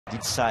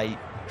did say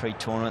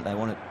pre-tournament they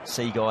want to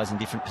see guys in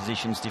different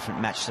positions,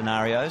 different match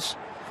scenarios.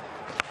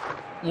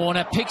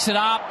 Warner picks it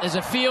up. There's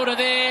a fielder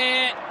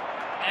there.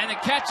 And the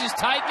catch is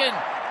taken.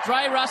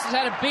 Dre Russ has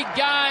had a big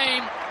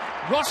game.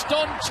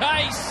 Roston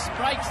chase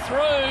breaks through.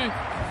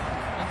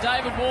 And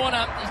David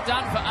Warner is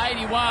done for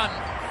 81.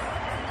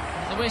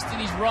 The West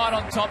Indies right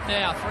on top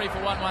now. 3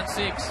 for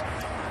 116.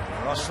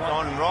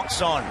 Roston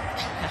rocks on.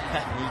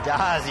 He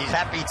does. He's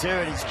happy too,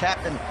 and he's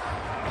captain.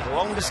 There's a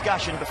long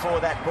discussion before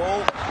that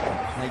ball.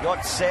 And they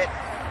got set.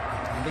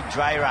 And big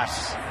Dre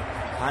Russ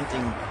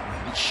hunting.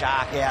 Big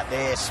shark out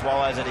there.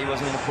 Swallows it. He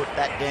wasn't going to put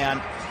that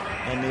down.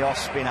 And the off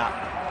spinner.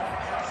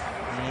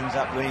 He ends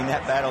up winning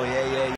that battle. Yeah.